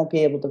it. I won't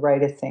be able to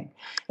write a thing.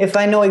 If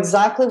I know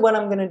exactly what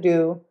I'm going to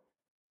do,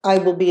 I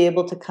will be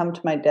able to come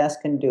to my desk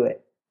and do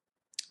it.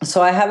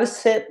 So I have a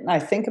sit and I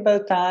think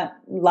about that,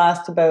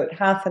 lasts about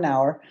half an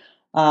hour.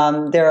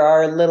 There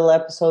are little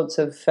episodes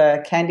of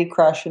Candy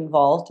Crush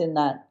involved in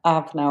that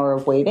half an hour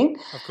of waiting.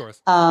 Of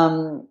course.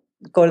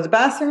 Go to the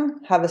bathroom,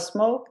 have a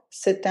smoke,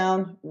 sit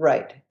down,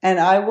 write.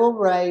 And I will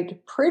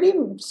write pretty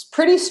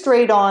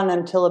straight on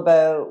until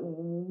about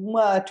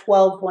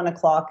 1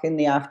 o'clock in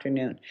the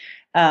afternoon.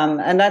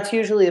 And that's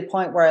usually the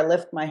point where I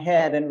lift my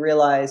head and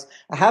realize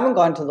I haven't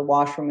gone to the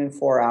washroom in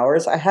 4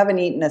 hours. I haven't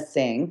eaten a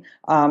thing.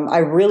 I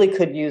really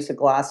could use a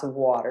glass of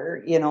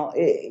water.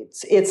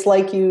 It's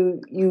like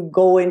you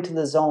go into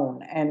the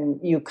zone and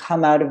you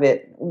come out of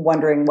it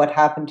wondering what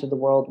happened to the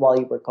world while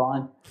you were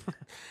gone.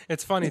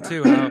 It's funny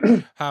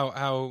too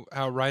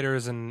how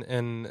writers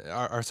and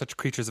are such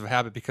creatures of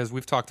habit, because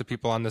we've talked to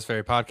people on this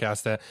very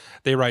podcast that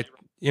they write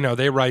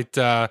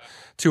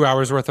 2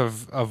 hours worth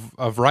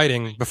of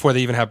writing before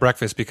they even have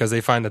breakfast, because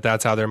they find that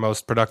that's how they're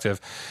most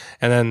productive.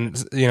 And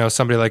then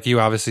somebody like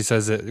you obviously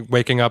says that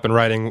waking up and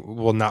writing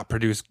will not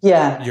produce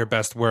your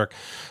best work.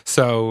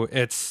 So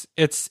it's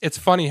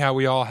funny how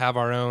we all have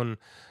our own.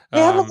 We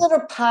have a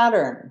little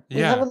pattern. We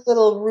have a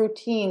little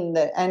routine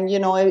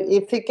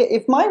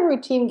if my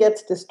routine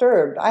gets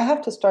disturbed, I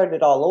have to start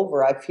it all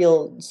over. I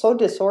feel so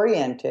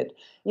disoriented.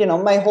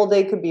 My whole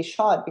day could be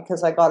shot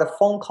because I got a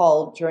phone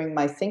call during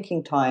my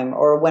thinking time,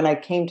 or when I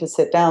came to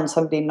sit down,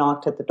 somebody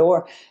knocked at the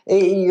door.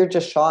 You're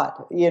just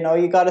shot. You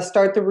got to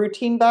start the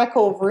routine back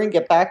over and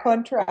get back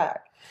on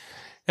track.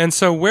 And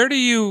so where do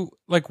you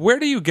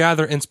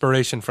gather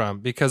inspiration from?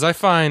 Because I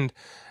find,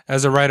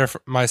 as a writer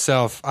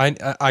myself,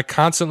 I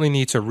constantly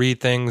need to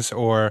read things,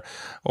 or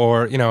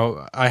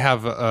I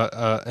have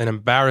an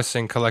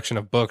embarrassing collection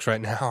of books right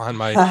now on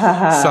my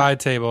side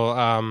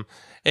table.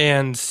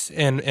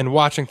 and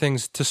watching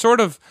things to sort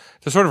of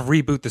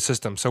reboot the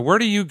system. So where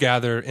do you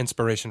gather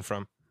inspiration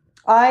from?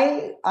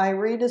 I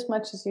read as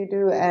much as you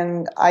do,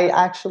 and I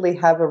actually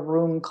have a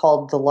room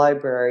called the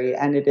library,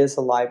 and it is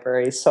a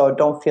library, so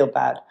don't feel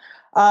bad.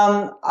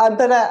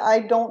 But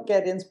I don't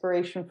get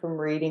inspiration from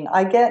reading.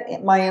 I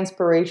get my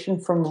inspiration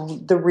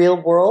from the real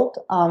world.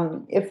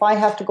 If I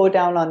have to go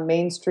down on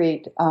Main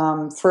Street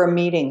for a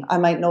meeting, I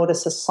might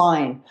notice a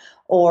sign.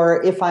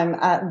 Or if I'm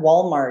at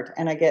Walmart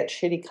and I get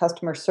shitty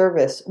customer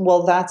service,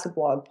 well, that's a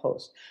blog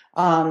post.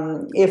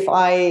 If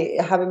I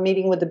have a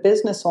meeting with a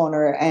business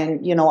owner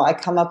and, I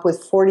come up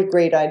with 40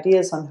 great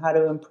ideas on how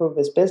to improve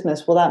his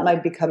business, well, that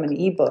might become an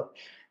ebook.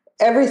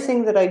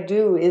 Everything that I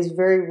do is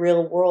very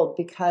real world,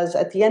 because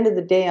at the end of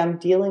the day, I'm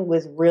dealing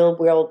with real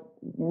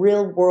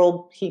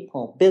world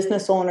people,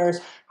 business owners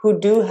who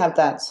do have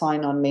that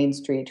sign on Main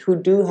Street,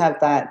 who do have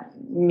that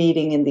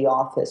meeting in the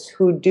office,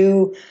 who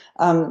do,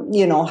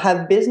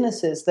 have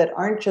businesses that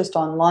aren't just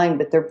online,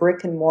 but they're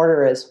brick and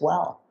mortar as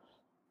well.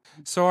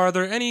 So are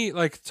there any,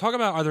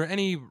 are there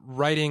any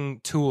writing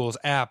tools,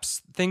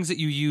 apps, things that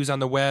you use on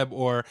the web,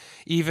 or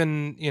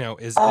even,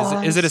 is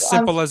it as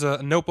simple as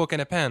a notebook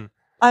and a pen?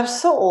 I'm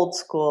so old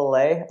school,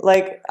 eh?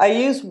 Like, I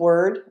use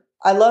Word.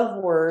 I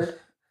love Word.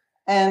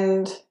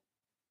 And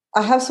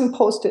I have some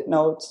Post-it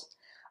notes.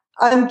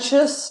 I'm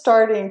just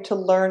starting to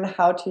learn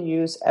how to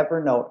use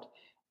Evernote.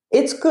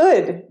 It's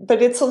good,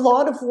 but it's a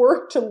lot of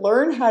work to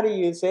learn how to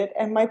use it.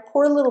 And my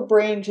poor little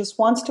brain just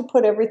wants to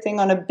put everything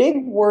on a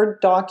big Word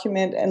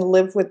document and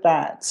live with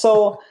that.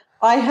 So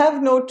I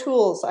have no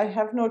tools. I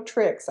have no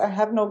tricks. I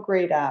have no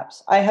great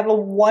apps. I have a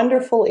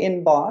wonderful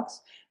inbox,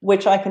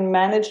 which I can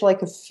manage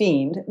like a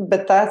fiend,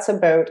 but that's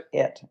about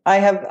it. I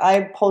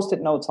have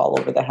Post-it notes all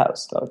over the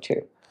house, though,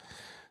 too.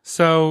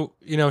 So,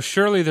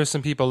 surely there's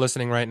some people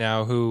listening right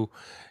now who,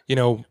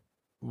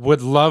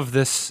 would love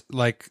this,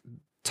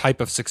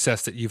 type of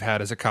success that you've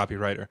had as a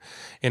copywriter,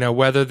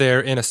 whether they're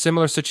in a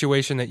similar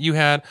situation that you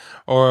had,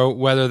 or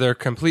whether they're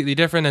completely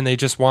different and they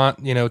just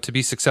want, to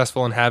be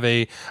successful and have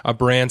a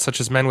brand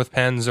such as Men with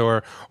Pens,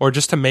 or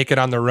just to make it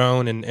on their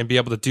own and be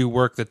able to do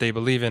work that they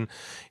believe in.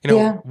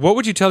 What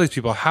would you tell these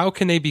people? How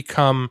can they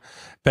become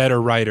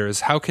better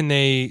writers? How can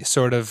they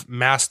sort of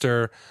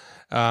master,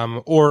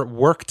 or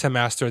work to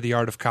master the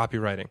art of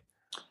copywriting?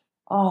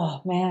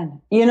 Oh,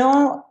 man.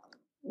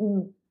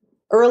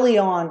 Early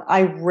on,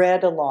 I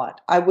read a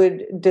lot. I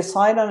would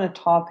decide on a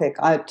topic.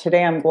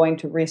 Today I'm going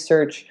to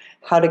research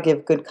how to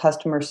give good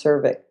customer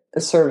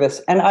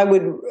service. And I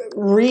would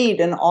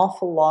read an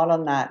awful lot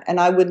on that. And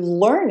I would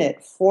learn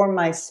it for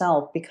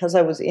myself because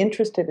I was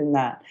interested in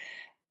that.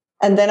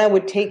 And then I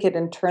would take it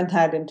and turn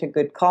that into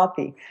good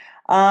copy.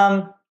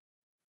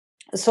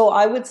 So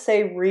I would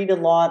say read a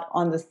lot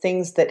on the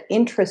things that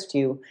interest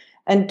you,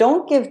 and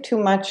don't give too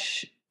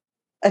much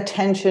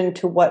attention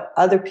to what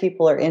other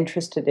people are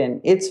interested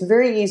in. It's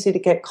very easy to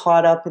get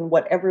caught up in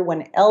what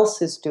everyone else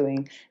is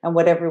doing and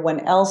what everyone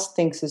else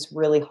thinks is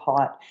really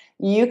hot.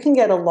 You can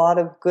get a lot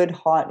of good,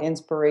 hot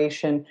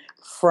inspiration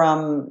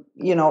from,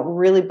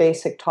 really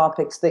basic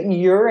topics that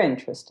you're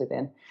interested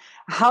in.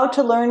 How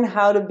to learn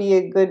how to be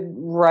a good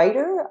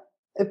writer?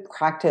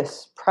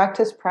 Practice.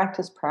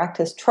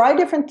 Try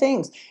different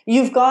things.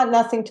 You've got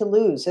nothing to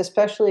lose,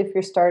 especially if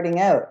you're starting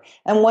out.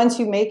 And once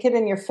you make it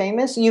and you're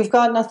famous, you've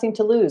got nothing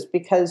to lose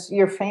because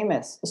you're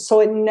famous. So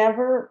it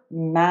never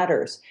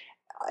matters.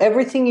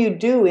 Everything you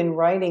do in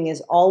writing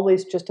is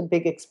always just a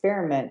big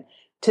experiment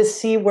to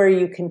see where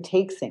you can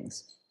take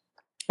things.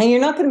 And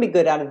you're not going to be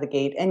good out of the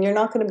gate, and you're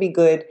not going to be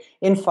good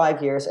in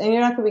 5 years, and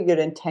you're not going to be good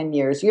in 10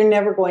 years. You're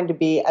never going to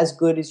be as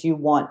good as you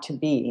want to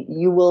be.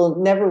 You will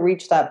never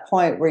reach that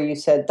point where you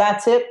said,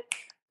 that's it,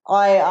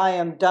 I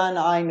am done,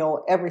 I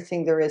know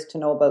everything there is to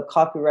know about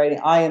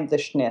copywriting, I am the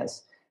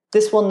schniz.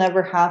 This will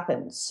never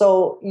happen.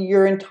 So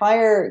your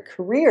entire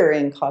career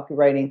in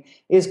copywriting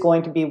is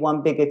going to be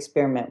one big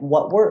experiment.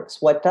 What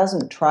works? What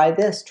doesn't? Try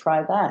this,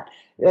 try that.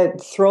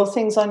 Throw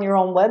things on your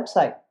own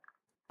website.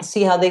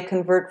 See how they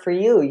convert for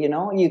you.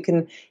 You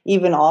can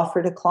even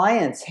offer to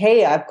clients,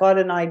 hey, I've got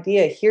an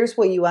idea. Here's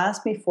what you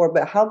asked me for,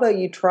 but how about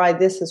you try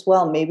this as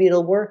well? Maybe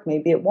it'll work.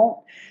 Maybe it won't.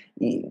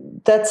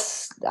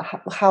 That's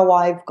how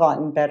I've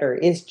gotten better,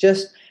 is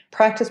just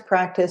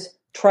practice,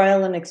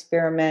 trial and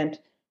experiment,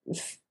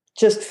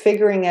 just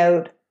figuring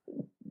out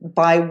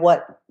by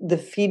what the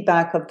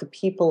feedback of the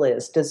people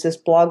is. Does this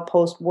blog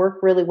post work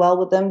really well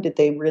with them? Did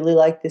they really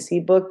like this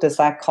ebook? Does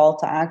that call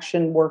to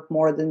action work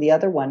more than the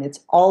other one? It's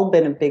all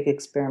been a big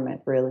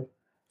experiment, really.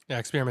 Yeah,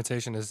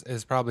 experimentation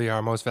is probably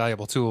our most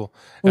valuable tool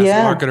as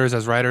marketers,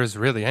 as writers,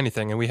 really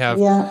anything. And we have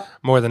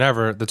more than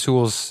ever the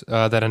tools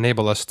that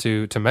enable us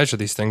to measure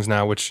these things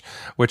now, which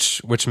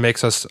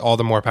makes us all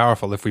the more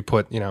powerful if we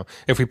put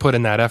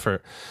in that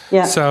effort.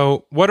 Yeah.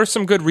 So, what are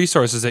some good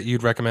resources that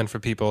you'd recommend for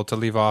people to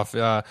leave off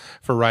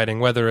for writing?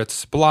 Whether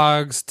it's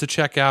blogs to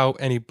check out,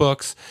 any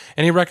books,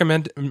 any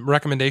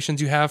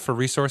recommendations you have for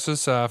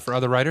resources for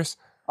other writers?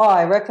 Oh,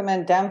 I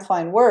recommend Damn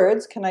Fine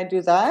Words. Can I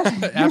do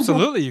that?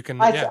 Absolutely, you can.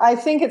 Yeah. I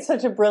think it's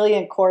such a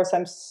brilliant course.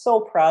 I'm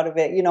so proud of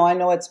it. I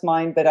know it's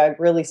mine, but I've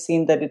really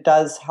seen that it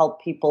does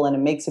help people and it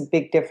makes a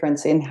big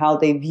difference in how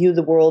they view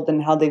the world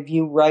and how they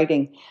view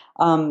writing.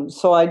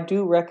 So I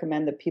do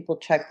recommend that people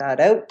check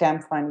that out,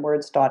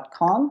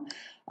 damnfinewords.com.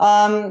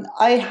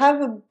 I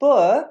have a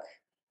book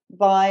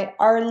by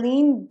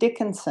Arlene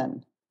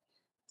Dickinson.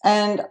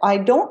 And I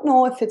don't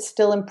know if it's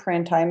still in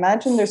print. I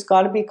imagine there's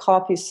got to be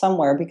copies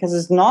somewhere because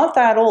it's not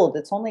that old.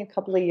 It's only a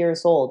couple of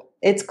years old.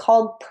 It's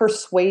called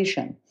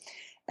Persuasion.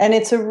 And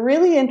it's a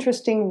really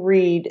interesting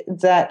read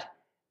that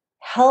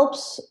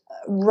helps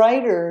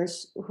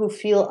writers who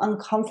feel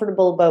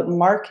uncomfortable about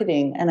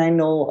marketing. And I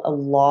know a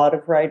lot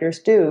of writers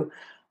do.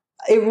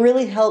 It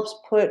really helps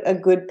put a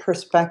good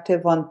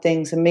perspective on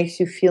things and makes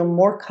you feel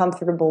more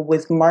comfortable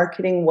with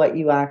marketing what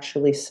you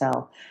actually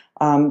sell.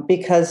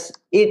 Because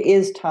it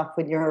is tough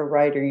when you're a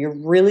writer. You're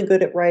really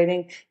good at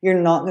writing. You're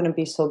not going to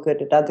be so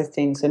good at other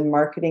things. And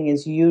marketing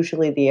is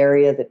usually the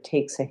area that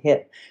takes a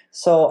hit.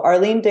 So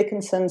Arlene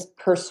Dickinson's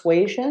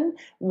Persuasion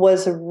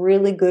was a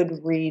really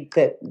good read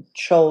that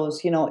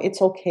shows,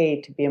 it's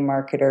okay to be a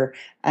marketer.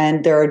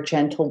 And there are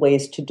gentle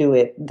ways to do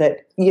it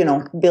that,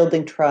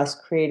 building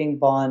trust, creating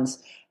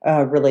bonds,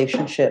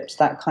 relationships,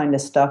 that kind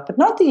of stuff. But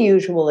not the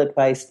usual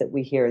advice that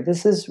we hear.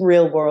 This is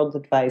real world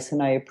advice,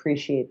 and I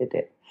appreciated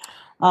it.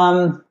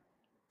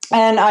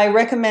 And I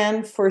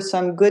recommend for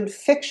some good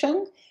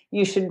fiction,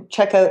 you should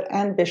check out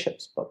Anne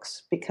Bishop's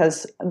books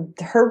because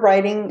her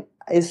writing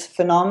is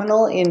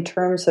phenomenal in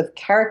terms of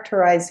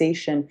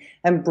characterization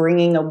and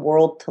bringing a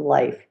world to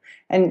life.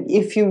 And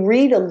if you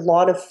read a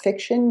lot of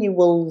fiction, you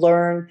will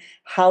learn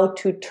how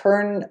to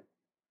turn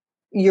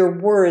your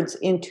words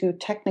into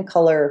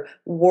technicolor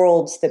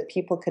worlds that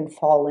people can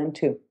fall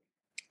into.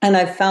 And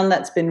I've found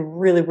that's been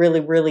really, really,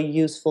 really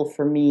useful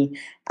for me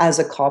as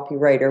a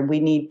copywriter.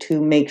 We need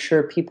to make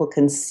sure people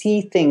can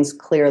see things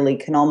clearly,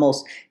 can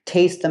almost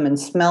taste them and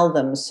smell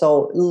them.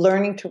 So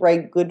learning to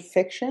write good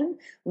fiction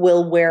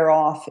will wear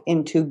off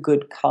into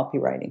good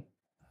copywriting.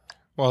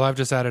 Well, I've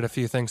just added a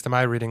few things to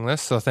my reading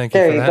list, so thank you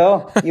for that. There you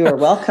go. You are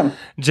welcome.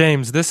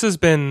 James, this has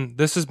been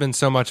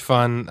so much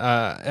fun.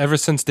 Ever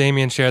since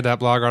Damien shared that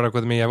blog article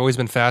with me, I've always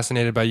been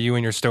fascinated by you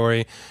and your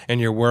story and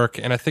your work,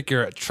 and I think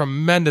you're a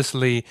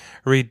tremendously,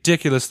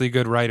 ridiculously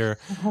good writer.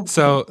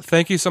 So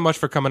thank you so much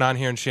for coming on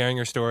here and sharing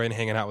your story and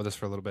hanging out with us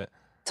for a little bit.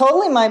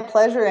 Totally my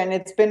pleasure, and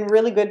it's been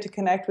really good to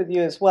connect with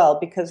you as well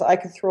because I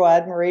could throw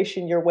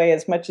admiration your way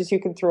as much as you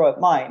can throw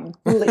at mine,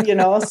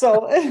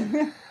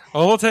 so...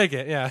 Well, we'll take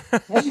it, yeah.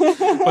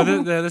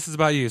 But this is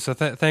about you, so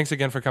thanks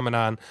again for coming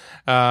on.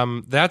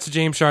 That's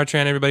James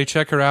Chartrand, everybody.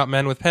 Check her out,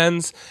 Men with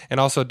Pens, and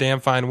also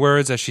Damn Fine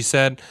Words, as she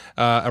said,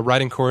 a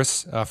writing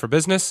course for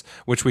business,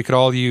 which we could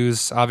all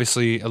use,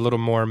 obviously, a little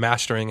more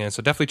mastering in.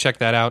 So definitely check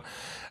that out.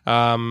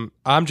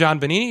 I'm John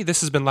Bonini. This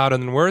has been Louder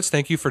Than Words.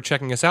 Thank you for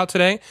checking us out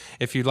today.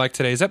 If you like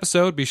today's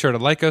episode, be sure to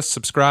like us,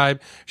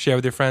 subscribe, share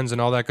with your friends, and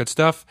all that good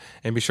stuff.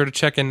 And be sure to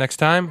check in next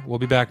time. We'll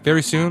be back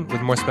very soon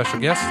with more special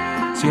guests.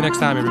 See you next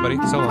time, everybody.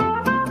 So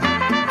long.